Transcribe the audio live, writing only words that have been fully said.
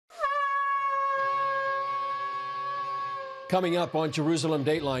Coming up on Jerusalem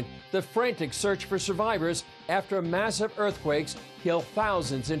Dateline, the frantic search for survivors after massive earthquakes kill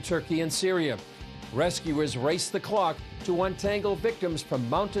thousands in Turkey and Syria. Rescuers race the clock to untangle victims from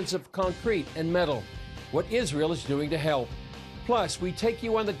mountains of concrete and metal. What Israel is doing to help. Plus, we take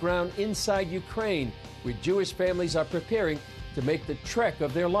you on the ground inside Ukraine, where Jewish families are preparing to make the trek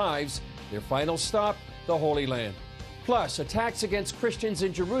of their lives, their final stop, the Holy Land. Plus, attacks against Christians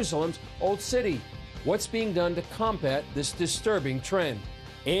in Jerusalem's Old City. What's being done to combat this disturbing trend?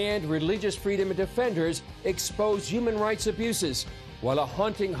 And religious freedom defenders expose human rights abuses, while a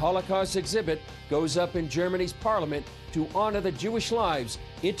haunting Holocaust exhibit goes up in Germany's parliament to honor the Jewish lives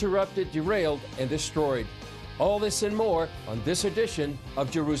interrupted, derailed, and destroyed. All this and more on this edition of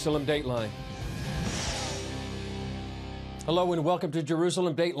Jerusalem Dateline. Hello and welcome to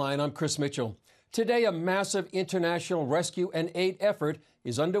Jerusalem Dateline. I'm Chris Mitchell. Today, a massive international rescue and aid effort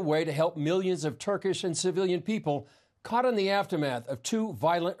is underway to help millions of Turkish and civilian people caught in the aftermath of two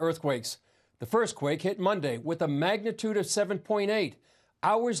violent earthquakes. The first quake hit Monday with a magnitude of 7.8.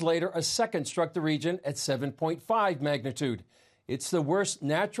 Hours later, a second struck the region at 7.5 magnitude. It's the worst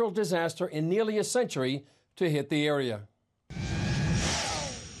natural disaster in nearly a century to hit the area.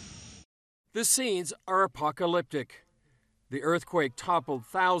 The scenes are apocalyptic. The earthquake toppled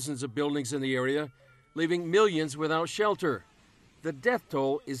thousands of buildings in the area, leaving millions without shelter. The death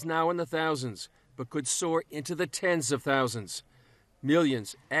toll is now in the thousands, but could soar into the tens of thousands.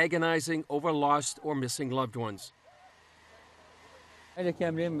 Millions agonizing over lost or missing loved ones.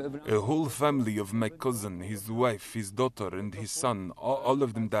 A whole family of my cousin, his wife, his daughter, and his son, all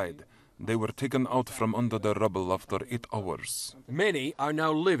of them died. They were taken out from under the rubble after 8 hours. Many are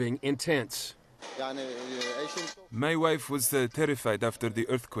now living in tents. My wife was terrified after the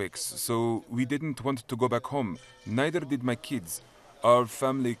earthquakes, so we didn't want to go back home. Neither did my kids. Our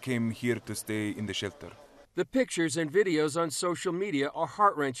family came here to stay in the shelter. The pictures and videos on social media are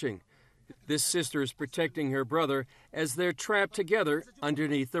heart-wrenching. This sister is protecting her brother as they're trapped together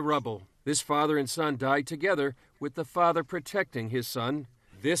underneath the rubble. This father and son died together, with the father protecting his son.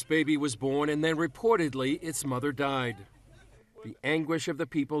 This baby was born, and then reportedly its mother died. The anguish of the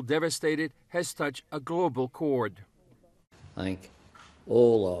people devastated has touched a global chord. I think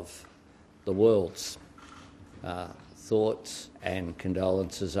all of the world's thoughts and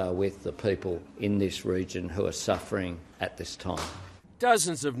condolences are with the people in this region who are suffering at this time.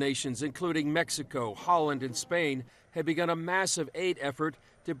 Dozens of nations, including Mexico, Holland, and Spain, have begun a massive aid effort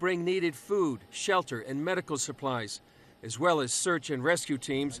to bring needed food, shelter, and medical supplies, as well as search and rescue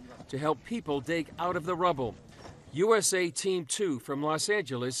teams to help people dig out of the rubble. USA Team 2 from Los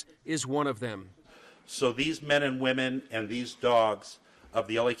Angeles is one of them. So these men and women and these dogs of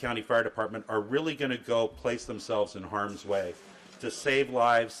the LA County Fire Department are really going to go place themselves in harm's way to save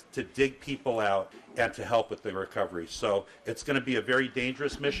lives, to dig people out, and to help with the recovery. So it's going to be a very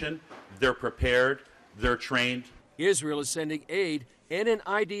dangerous mission. They're prepared. They're trained. Israel is sending aid and an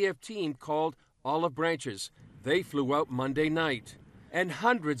IDF team called Olive Branches. They flew out Monday night. And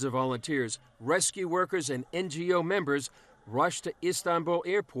hundreds of volunteers, rescue workers, and NGO members rushed to Istanbul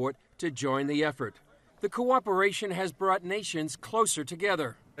airport to join the effort. The cooperation has brought nations closer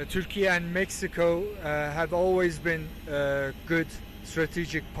together. Turkey and Mexico have always been good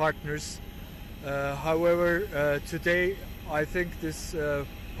strategic partners. However, today I think this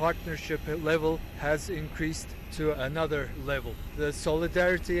partnership level has increased to another level. The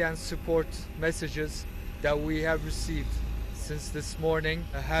solidarity and support messages that we have received since this morning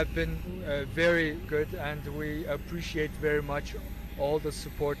have been very good, and we appreciate very much all the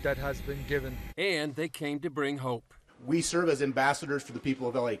support that has been given. And they came to bring hope. We serve as ambassadors for the people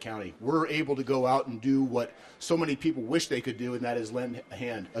of LA County. We're able to go out and do what so many people wish they could do, and that is lend a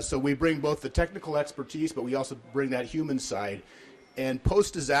hand. So we bring both the technical expertise, but we also bring that human side. And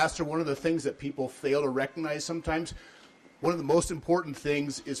post-disaster, one of the things that people fail to recognize sometimes, one of the most important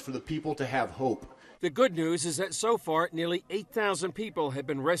things is for the people to have hope. The good news is that so far, nearly 8,000 people have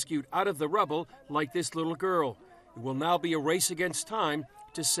been rescued out of the rubble, like this little girl. It will now be a race against time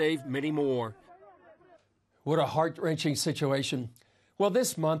to save many more. What a heart-wrenching situation. Well,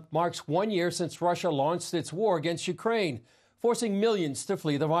 this month marks 1 year since Russia launched its war against Ukraine, forcing millions to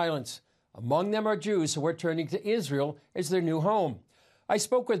flee the violence. Among them are Jews who are turning to Israel as their new home. I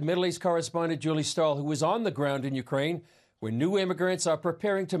spoke with Middle East correspondent Julie Stahl, who was on the ground in Ukraine, where new immigrants are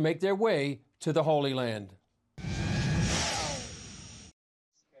preparing to make their way to the Holy Land.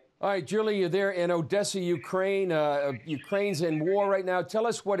 All right, Julie, you're there in Odessa, Ukraine. Ukraine's in war right now. Tell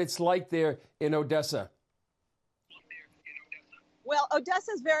us what it's like there in Odessa. Well,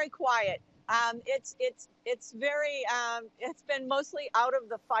 Odessa's very quiet. It's been mostly out of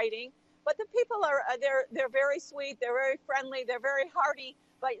the fighting. But the people are, they're very sweet, they're very friendly, they're very hearty,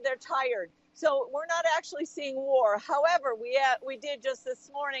 but they're tired. So we're not actually seeing war. However, we did just this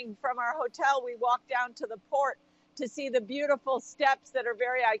morning from our hotel, we walked down to the port to see the beautiful steps that are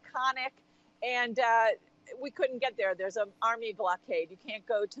very iconic. And we couldn't get there. There's an army blockade. You can't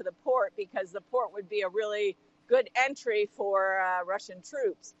go to the port because the port would be a really good entry for Russian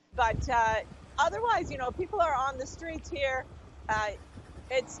troops. But otherwise, people are on the streets here.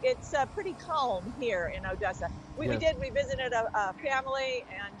 It's pretty calm here in Odessa. We visited a family,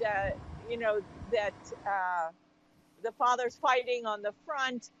 and that the father's fighting on the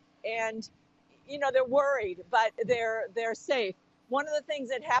front, and they're worried, but they're safe. One of the things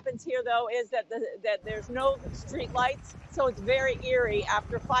that happens here, though, is that there's no street lights, so it's very eerie.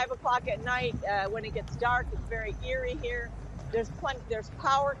 After 5 o'clock at night, when it gets dark, it's very eerie here. There's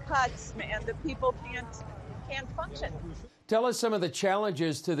power cuts, and the people can't function. Tell us some of the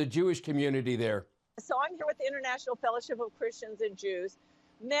challenges to the Jewish community there. So I'm here with the International Fellowship of Christians and Jews.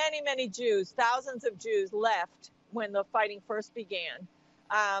 Many Jews, thousands of Jews left when the fighting first began.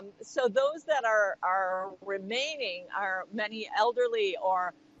 So those that are remaining are many elderly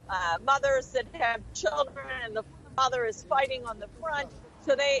or mothers that have children, and the father is fighting on the front.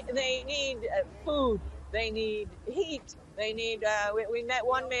 So they need food, they need heat, they need. We met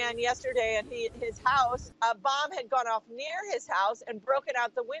one man yesterday, and his house, a bomb had gone off near his house and broken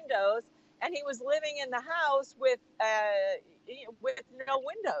out the windows, and he was living in the house with no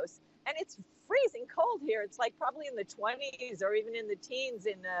windows, and it's freezing cold here. It's like probably in the 20s or even in the teens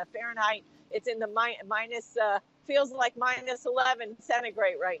in Fahrenheit. It's in the minus, feels like minus 11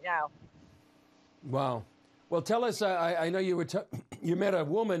 centigrade right now. Wow. Well, tell us, I know you met a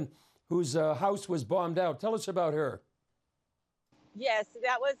woman whose house was bombed out. Tell us about her. Yes,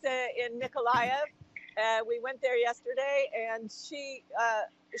 that was in Mykolaiv. We went there yesterday, and she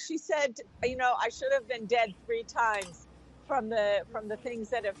said, I should have been dead 3 times. From the things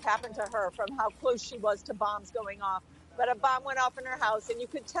that have happened to her, from how close she was to bombs going off. But a bomb went off in her house, and you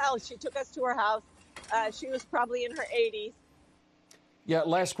could tell. She took us to her house. She was probably in her 80s. Yeah,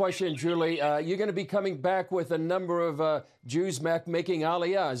 last question, Julie. You're going to be coming back with a number of Jews making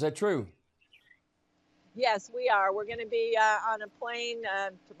Aliyah. Is that true? Yes, we are. We're going to be on a plane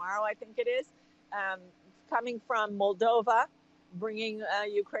tomorrow, I think it is, coming from Moldova, bringing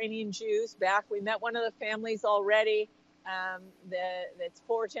Ukrainian Jews back. We met one of the families already. It's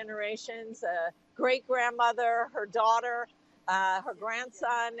 4 generations, great-grandmother, her daughter, her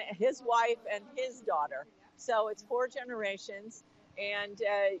grandson, his wife, and his daughter. So it's 4 generations. And,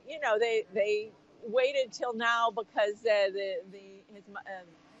 they waited till now because his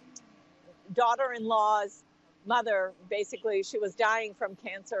daughter-in-law's mother, basically, she was dying from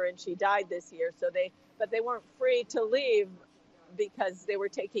cancer, and she died this year. But they weren't free to leave because they were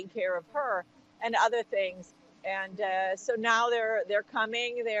taking care of her and other things. And so now they're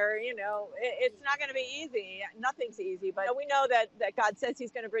coming. It's not going to be easy. Nothing's easy. But we know that God says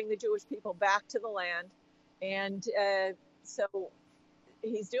he's going to bring the Jewish people back to the land. And so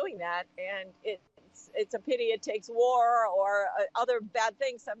he's doing that. And it's a pity it takes war or other bad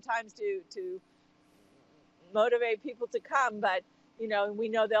things sometimes to motivate people to come. But, we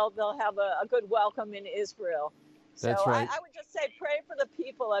know they'll have a good welcome in Israel. That's right. I would just say pray for the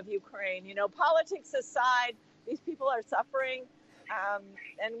people of Ukraine. Politics aside, these people are suffering,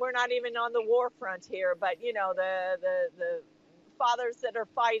 and we're not even on the war front here. But the fathers that are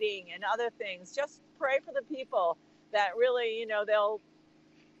fighting and other things. Just pray for the people that really,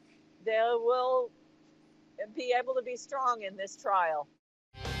 they will be able to be strong in this trial.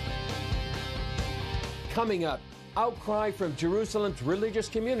 Coming up, outcry from Jerusalem's religious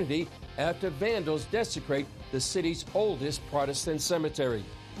community after vandals desecrate the city's oldest Protestant cemetery.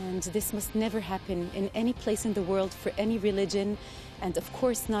 And this must never happen in any place in the world for any religion, and of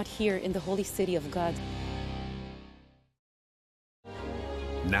course not here in the holy city of God.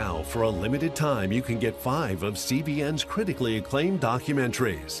 Now, for a limited time, you can get 5 of CBN's critically acclaimed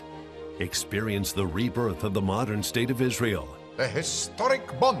documentaries. Experience the rebirth of the modern state of Israel. The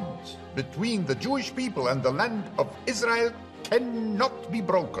historic bond between the Jewish people and the land of Israel cannot be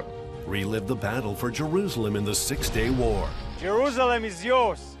broken. Relive the battle for Jerusalem in the 6-Day War. Jerusalem is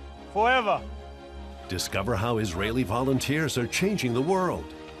yours, forever. Discover how Israeli volunteers are changing the world.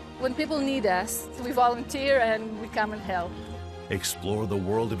 When people need us, we volunteer and we come and help. Explore the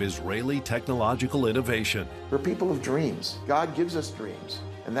world of Israeli technological innovation. We're people of dreams. God gives us dreams.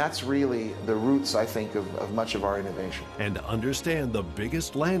 And that's really the roots, I think, of much of our innovation. And understand the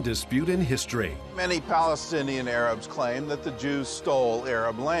biggest land dispute in history. Many Palestinian Arabs claim that the Jews stole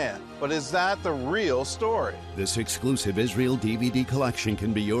Arab land. But is that the real story? This exclusive Israel DVD collection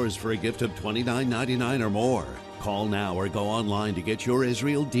can be yours for a gift of $29.99 or more. Call now or go online to get your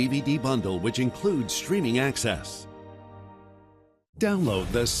Israel DVD bundle, which includes streaming access. Download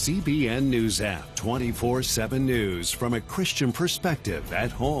the CBN News app, 24/7 news from a Christian perspective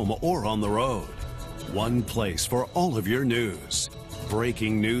at home or on the road. One place for all of your news.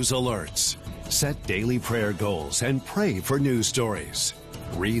 Breaking news alerts. Set daily prayer goals and pray for news stories.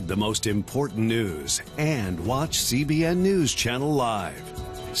 Read the most important news and watch CBN News Channel live.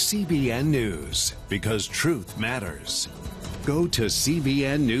 CBN News, because truth matters. Go to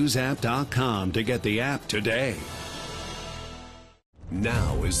cbnnewsapp.com to get the app today.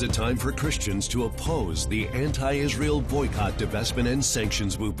 Now is the time for Christians to oppose the anti-Israel boycott, divestment, and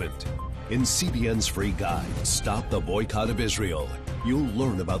sanctions movement. In CBN's free guide, Stop the Boycott of Israel, you'll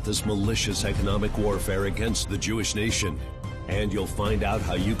learn about this malicious economic warfare against the Jewish nation. And you'll find out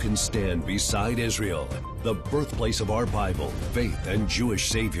how you can stand beside Israel, the birthplace of our Bible, faith, and Jewish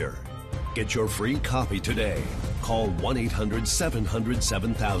Savior. Get your free copy today. Call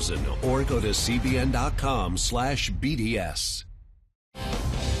 1-800-700-7000 or go to cbn.com/BDS.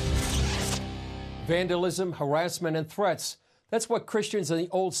 Vandalism, harassment, and threats. That's what Christians in the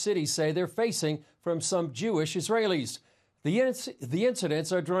Old City say they're facing from some Jewish Israelis. The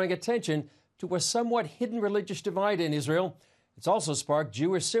incidents are drawing attention to a somewhat hidden religious divide in Israel. It's also sparked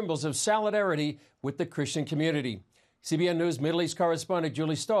Jewish symbols of solidarity with the Christian community. CBN News Middle East correspondent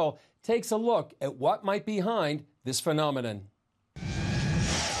Julie Stahl takes a look at what might be behind this phenomenon.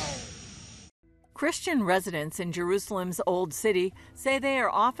 Christian residents in Jerusalem's Old City say they are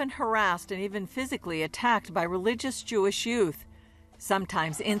often harassed and even physically attacked by religious Jewish youth.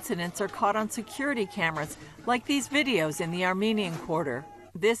 Sometimes incidents are caught on security cameras, like these videos in the Armenian Quarter.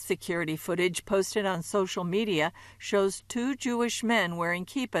 This security footage posted on social media shows two Jewish men wearing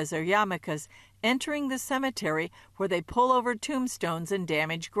kippahs or yarmulkes entering the cemetery where they pull over tombstones and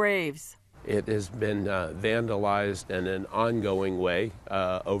damage graves. It has been vandalized in an ongoing way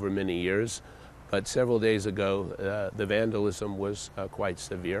over many years. But several days ago, the vandalism was quite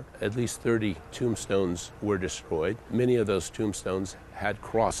severe. At least 30 tombstones were destroyed. Many of those tombstones had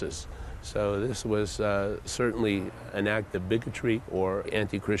crosses. So this was certainly an act of bigotry or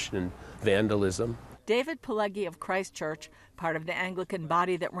anti-Christian vandalism. David Pileggi of Christchurch, part of the Anglican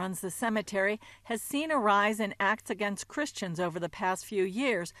body that runs the cemetery, has seen a rise in acts against Christians over the past few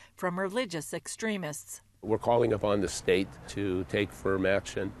years from religious extremists. We're calling upon the state to take firm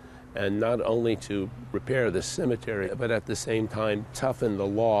action, and not only to repair the cemetery, but at the same time toughen the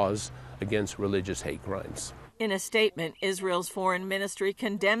laws against religious hate crimes. In a statement, Israel's foreign ministry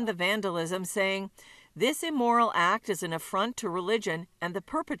condemned the vandalism, saying, "This immoral act is an affront to religion, and the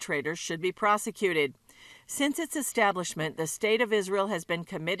perpetrators should be prosecuted." Since its establishment, the State of Israel has been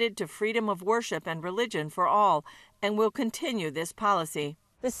committed to freedom of worship and religion for all, and will continue this policy.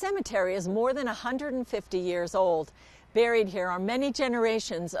 The cemetery is more than 150 years old. Buried here are many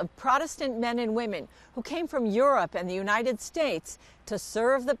generations of Protestant men and women who came from Europe and the United States to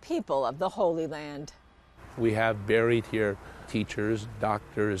serve the people of the Holy Land. We have buried here teachers,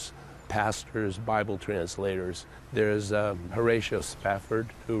 doctors, pastors, Bible translators. There's Horatio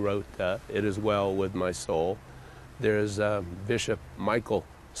Spafford, who wrote It Is Well With My Soul. There's Bishop Michael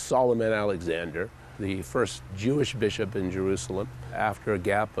Solomon Alexander, the first Jewish bishop in Jerusalem after a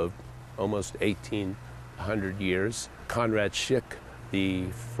gap of almost 1,800 years. Conrad Schick,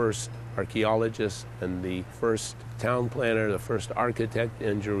 the first archaeologist and the first town planner, the first architect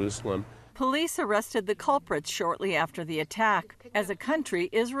in Jerusalem. Police arrested the culprits shortly after the attack. As a country,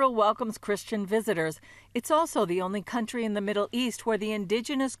 Israel welcomes Christian visitors. It's also the only country in the Middle East where the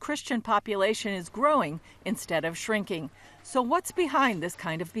indigenous Christian population is growing instead of shrinking. So what's behind this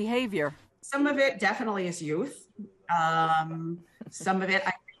kind of behavior? Some of it definitely is youth. Some of it,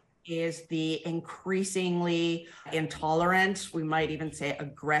 I think, is the increasingly intolerant, we might even say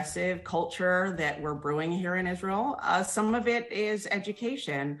aggressive culture that we're brewing here in Israel. Some of it is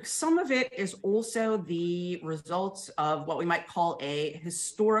education. Some of it is also the results of what we might call a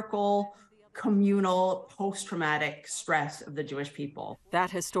historical, communal, post-traumatic stress of the Jewish people.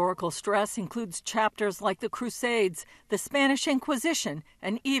 That historical stress includes chapters like the Crusades, the Spanish Inquisition,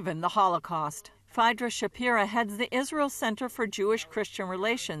 and even the Holocaust. Phaedra Shapira heads the Israel Center for Jewish-Christian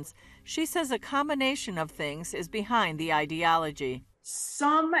Relations. She says a combination of things is behind the ideology.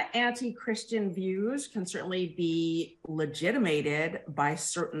 Some anti-Christian views can certainly be legitimated by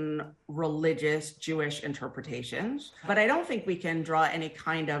certain religious Jewish interpretations, but I don't think we can draw any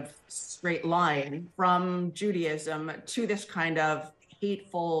kind of straight line from Judaism to this kind of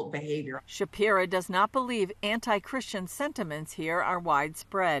hateful behavior. Shapira does not believe anti-Christian sentiments here are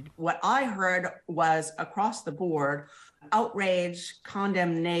widespread. What I heard was across the board outrage,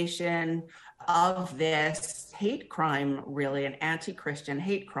 condemnation of this hate crime, really an anti-Christian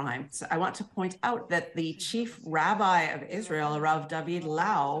hate crime. So I want to point out that the chief rabbi of Israel, Rav David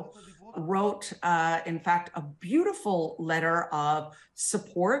Lau, wrote, in fact, a beautiful letter of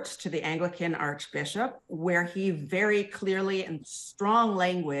support to the Anglican Archbishop, where he very clearly and strong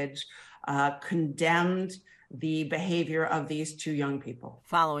language condemned the behavior of these two young people.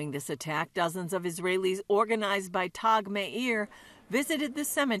 Following this attack, dozens of Israelis organized by Tag Meir visited the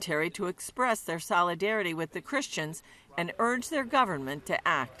cemetery to express their solidarity with the Christians and urge their government to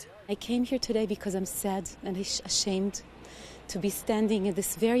act. I came here today because I'm sad and ashamed to be standing in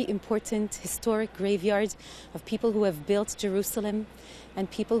this very important historic graveyard of people who have built Jerusalem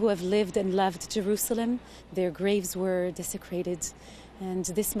and people who have lived and loved Jerusalem. Their graves were desecrated. And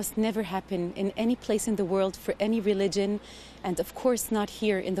this must never happen in any place in the world for any religion, and of course not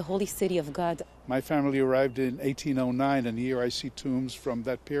here in the holy city of God. My family arrived in 1809, and here I see tombs from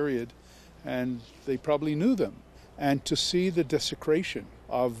that period, and they probably knew them. And to see the desecration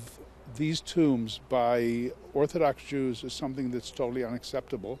of these tombs by Orthodox Jews is something that's totally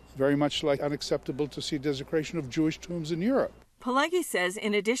unacceptable, very much like unacceptable to see desecration of Jewish tombs in Europe. Pelegi says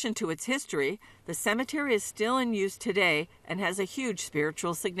in addition to its history, the cemetery is still in use today and has a huge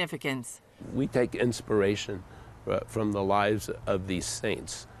spiritual significance. We take inspiration from the lives of these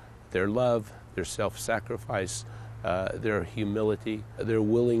saints, their love, their self-sacrifice, their humility, their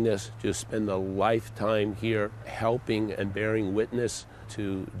willingness to spend a lifetime here helping and bearing witness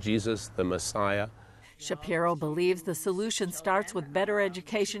to Jesus, the Messiah. Shapiro believes the solution starts with better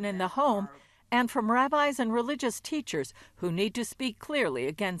education in the home and from rabbis and religious teachers who need to speak clearly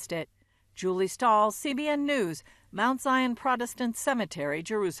against it. Julie Stahl, CBN News, Mount Zion Protestant Cemetery,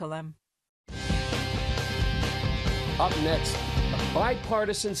 Jerusalem. Up next, a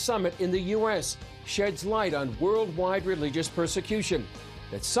bipartisan summit in the U.S. sheds light on worldwide religious persecution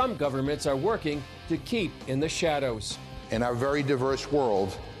that some governments are working to keep in the shadows. In our very diverse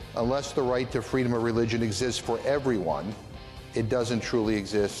world, unless the right to freedom of religion exists for everyone, it doesn't truly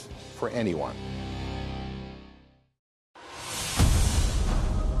exist for anyone.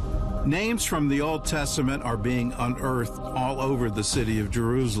 Names from the Old Testament are being unearthed all over the city of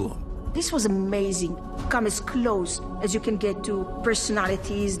Jerusalem. This was amazing. Come as close as you can get to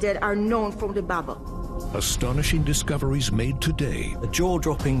personalities that are known from the Bible. Astonishing discoveries made today. A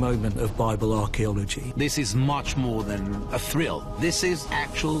jaw-dropping moment of Bible archaeology. This is much more than a thrill. This is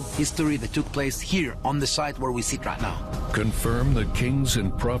actual history that took place here on the site where we sit right now. Confirm the kings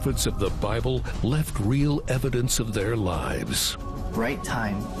and prophets of the Bible left real evidence of their lives. Right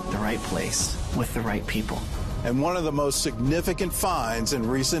time, the right place, with the right people. And one of the most significant finds in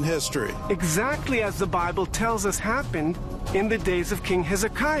recent history. Exactly as the Bible tells us happened in the days of King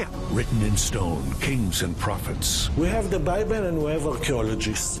Hezekiah. Written in stone, kings and prophets. We have the Bible and we have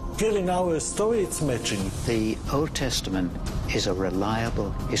archaeologists. Here in our story, it's matching. The Old Testament is a reliable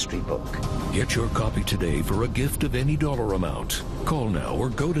history book. Get your copy today for a gift of any dollar amount. Call now or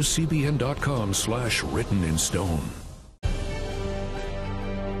go to cbn.com/written in stone.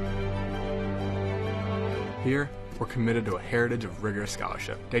 Here, we're committed to a heritage of rigorous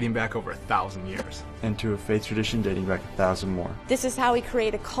scholarship dating back over 1,000 years. And to a faith tradition dating back 1,000 more. This is how we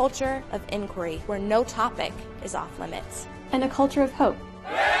create a culture of inquiry where no topic is off limits. And a culture of hope.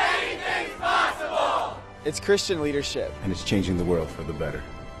 Anything's possible! It's Christian leadership. And it's changing the world for the better.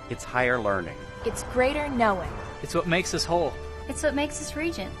 It's higher learning. It's greater knowing. It's what makes us whole. It's what makes us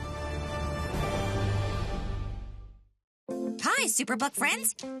Regent. Hi, Superbook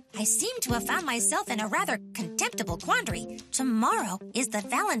friends. I seem to have found myself in a rather contemptible quandary. Tomorrow is the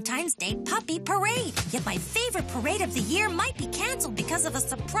Valentine's Day Puppy Parade, yet my favorite parade of the year might be canceled because of a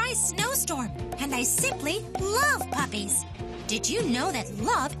surprise snowstorm, and I simply love puppies. Did you know that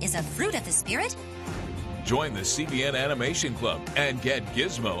love is a fruit of the spirit? Join the CBN Animation Club and get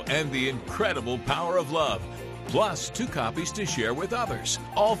Gizmo and the incredible power of love, plus 2 copies to share with others,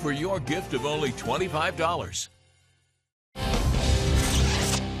 all for your gift of only $25.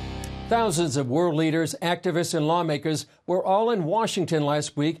 Thousands of world leaders, activists, and lawmakers were all in Washington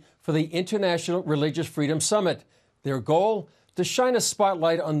last week for the International Religious Freedom Summit. Their goal? To shine a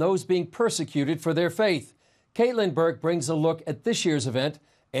spotlight on those being persecuted for their faith. Caitlin Burke brings a look at this year's event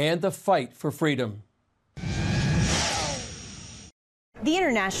and the fight for freedom. The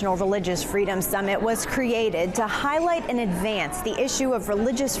International Religious Freedom Summit was created to highlight and advance the issue of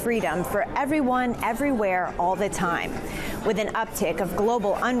religious freedom for everyone, everywhere, all the time. With an uptick of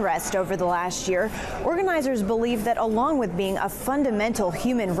global unrest over the last year, organizers believe that along with being a fundamental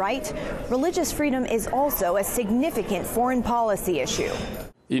human right, religious freedom is also a significant foreign policy issue.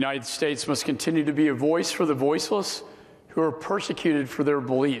 The United States must continue to be a voice for the voiceless who are persecuted for their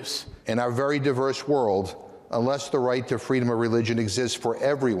beliefs. In our very diverse world, unless the right to freedom of religion exists for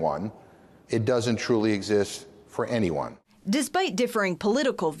everyone, it doesn't truly exist for anyone. Despite differing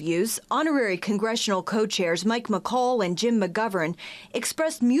political views, honorary congressional co-chairs Mike McCall and Jim McGovern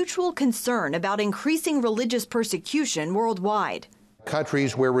expressed mutual concern about increasing religious persecution worldwide.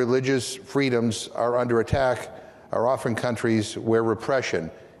 Countries where religious freedoms are under attack are often countries where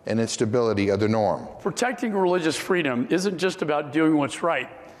repression and instability are the norm. Protecting religious freedom isn't just about doing what's right.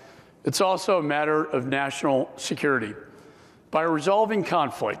 It's also a matter of national security. By resolving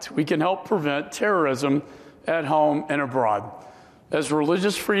conflict, we can help prevent terrorism at home and abroad. As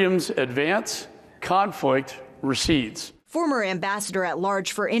religious freedoms advance, conflict recedes. Former Ambassador at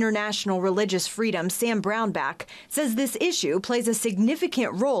Large for International Religious Freedom, Sam Brownback, says this issue plays a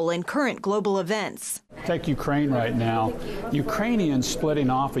significant role in current global events. Take Ukraine right now. Ukrainians splitting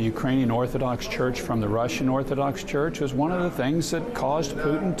off a Ukrainian Orthodox Church from the Russian Orthodox Church was one of the things that caused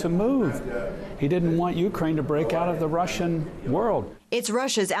Putin to move. He didn't want Ukraine to break out of the Russian world. It's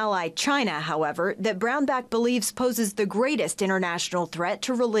Russia's ally China, however, that Brownback believes poses the greatest international threat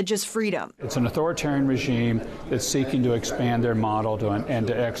to religious freedom. It's an authoritarian regime that's seeking to expand their model and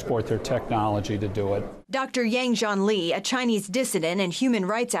to export their technology to do it. Dr. Yang Zhongli, a Chinese dissident and human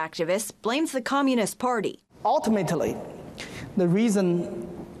rights activist, blames the Communist Party. Ultimately, the reason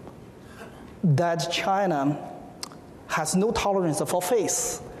that China has no tolerance for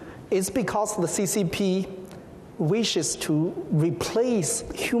faith is because the CCP wishes to replace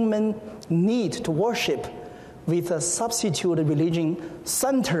human need to worship with a substitute religion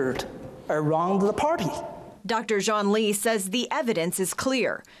centered around the party. Dr. Zhongli says the evidence is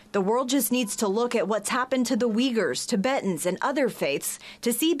clear. The world just needs to look at what's happened to the Uyghurs, Tibetans, and other faiths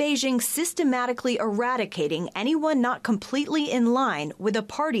to see Beijing systematically eradicating anyone not completely in line with a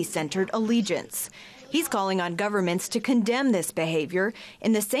party-centered allegiance. He's calling on governments to condemn this behavior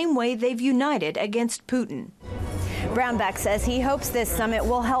in the same way they've united against Putin. Brownback says he hopes this summit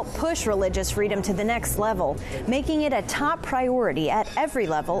will help push religious freedom to the next level, making it a top priority at every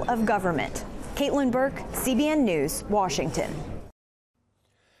level of government. Caitlin Burke, CBN News, Washington.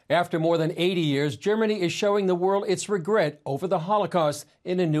 After more than 80 years, Germany is showing the world its regret over the Holocaust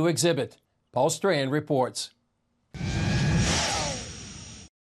in a new exhibit. Paul Strand reports.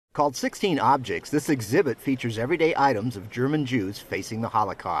 Called 16 Objects, this exhibit features everyday items of German Jews facing the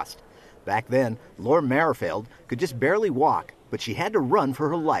Holocaust. Back then, Laura Merrifield could just barely walk, but she had to run for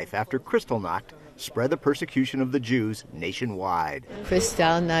her life after Kristallnacht spread the persecution of the Jews nationwide.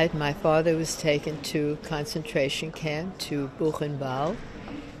 Kristallnacht, my father was taken to concentration camp, to Buchenwald.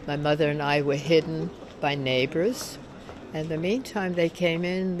 My mother and I were hidden by neighbors. And in the meantime, they came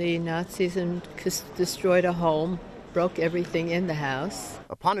in, the Nazis, and destroyed a home, broke everything in the house.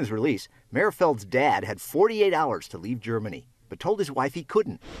 Upon his release, Merrifield's dad had 48 hours to leave Germany, but told his wife he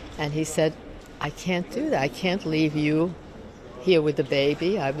couldn't. And he said, I can't do that. I can't leave you here with the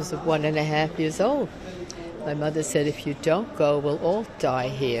baby. I was 1.5 years old. My mother said, if you don't go, we'll all die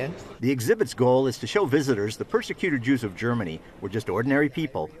here. The exhibit's goal is to show visitors the persecuted Jews of Germany were just ordinary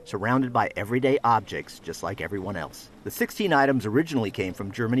people surrounded by everyday objects just like everyone else. The 16 items originally came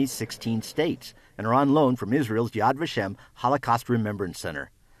from Germany's 16 states and are on loan from Israel's Yad Vashem Holocaust Remembrance Center.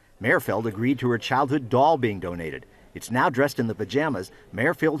 Merrifield agreed to her childhood doll being donated. It's now dressed in the pajamas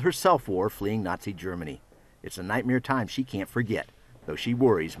Merrifield herself wore fleeing Nazi Germany. It's a nightmare time she can't forget, though she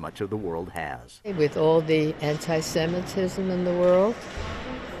worries much of the world has. With all the anti-Semitism in the world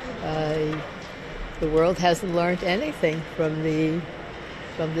hasn't learned anything from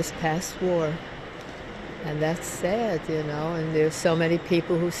this past war. And that's sad, you know, and there's so many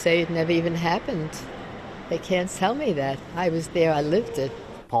people who say it never even happened. They can't tell me that. I was there, I lived it.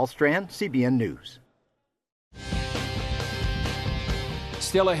 Paul Strand, CBN News.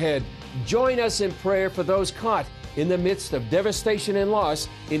 Still ahead, join us in prayer for those caught in the midst of devastation and loss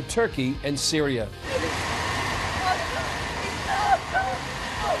in Turkey and Syria.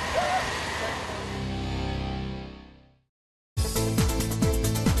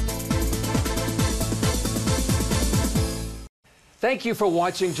 Thank you for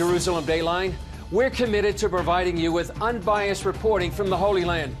watching Jerusalem Dateline. We're committed to providing you with unbiased reporting from the Holy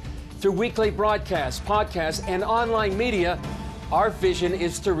Land. Through weekly broadcasts, podcasts, and online media, our vision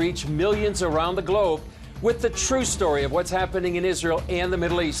is to reach millions around the globe with the true story of what's happening in Israel and the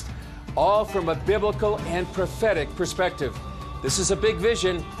Middle East, all from a biblical and prophetic perspective. This is a big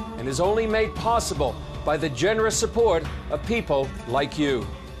vision and is only made possible by the generous support of people like you.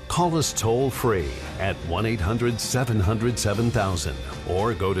 Call us toll-free at 1-800-700-7000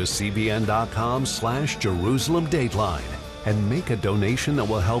 or go to cbn.com/Jerusalem Dateline and make a donation that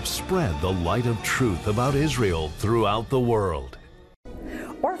will help spread the light of truth about Israel throughout the world.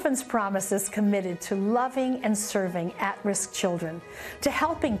 Orphans Promise is committed to loving and serving at-risk children, to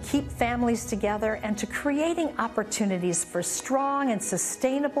helping keep families together, and to creating opportunities for strong and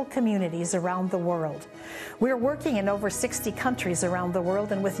sustainable communities around the world. We're working in over 60 countries around the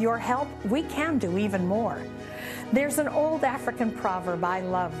world, and with your help, we can do even more. There's an old African proverb I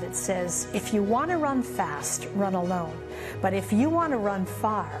love that says, if you want to run fast, run alone. But if you want to run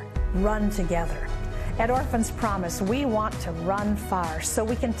far, run together. At Orphans Promise, we want to run far so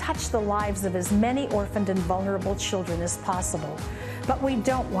we can touch the lives of as many orphaned and vulnerable children as possible. But we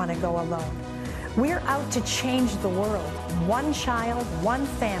don't want to go alone. We're out to change the world, one child, one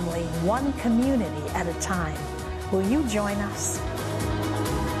family, one community at a time. Will you join us?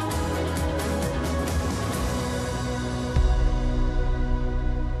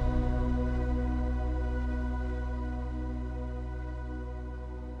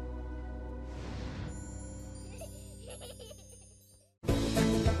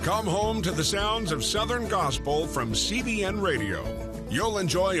 Come home to the sounds of Southern Gospel from CBN Radio. You'll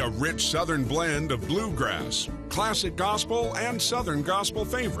enjoy a rich Southern blend of bluegrass, classic gospel, and Southern gospel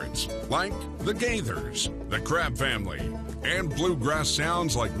favorites like the Gaithers, the Crab Family, and bluegrass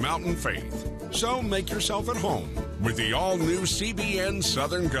sounds like Mountain Faith. So make yourself at home with the all-new CBN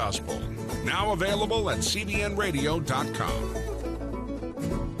Southern Gospel. Now available at cbnradio.com.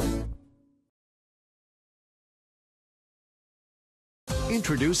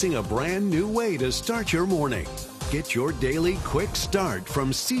 Introducing a brand new way to start your morning. Get your daily quick start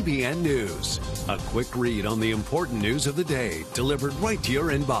from CBN News. A quick read on the important news of the day delivered right to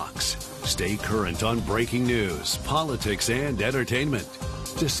your inbox. Stay current on breaking news, politics, and entertainment.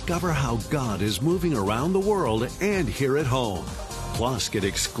 Discover how God is moving around the world and here at home. Plus, get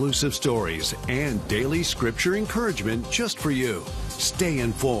exclusive stories and daily scripture encouragement just for you. Stay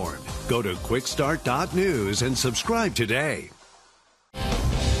informed. Go to quickstart.news and subscribe today.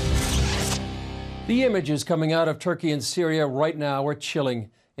 The images coming out of Turkey and Syria right now are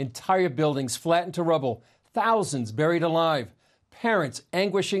chilling. Entire buildings flattened to rubble, thousands buried alive, parents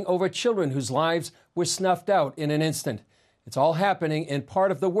anguishing over children whose lives were snuffed out in an instant. It's all happening in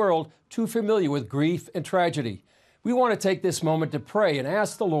part of the world too familiar with grief and tragedy. We want to take this moment to pray and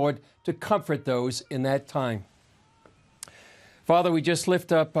ask the Lord to comfort those in that time. Father, we just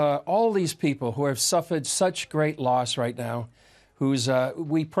lift up all these people who have suffered such great loss right now.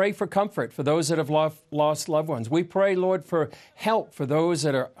 We pray for comfort for those that have lost loved ones. We pray, Lord, for help for those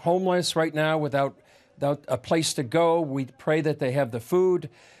that are homeless right now without a place to go. We pray that they have the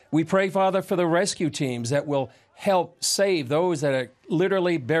food. We pray, Father, for the rescue teams that will help save those that are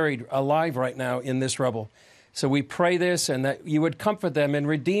literally buried alive right now in this rubble. So we pray this and that you would comfort them and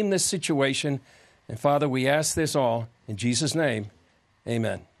redeem this situation. And Father, we ask this all in Jesus' name.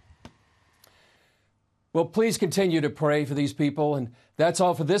 Amen. Well, please continue to pray for these people. And that's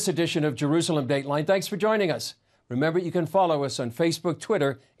all for this edition of Jerusalem Dateline. Thanks for joining us. Remember, you can follow us on Facebook,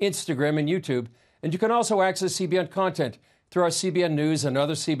 Twitter, Instagram, and YouTube. And you can also access CBN content through our CBN News and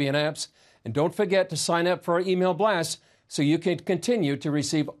other CBN apps. And don't forget to sign up for our email blast so you can continue to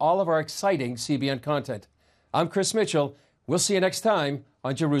receive all of our exciting CBN content. I'm Chris Mitchell. We'll see you next time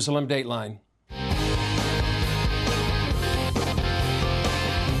on Jerusalem Dateline.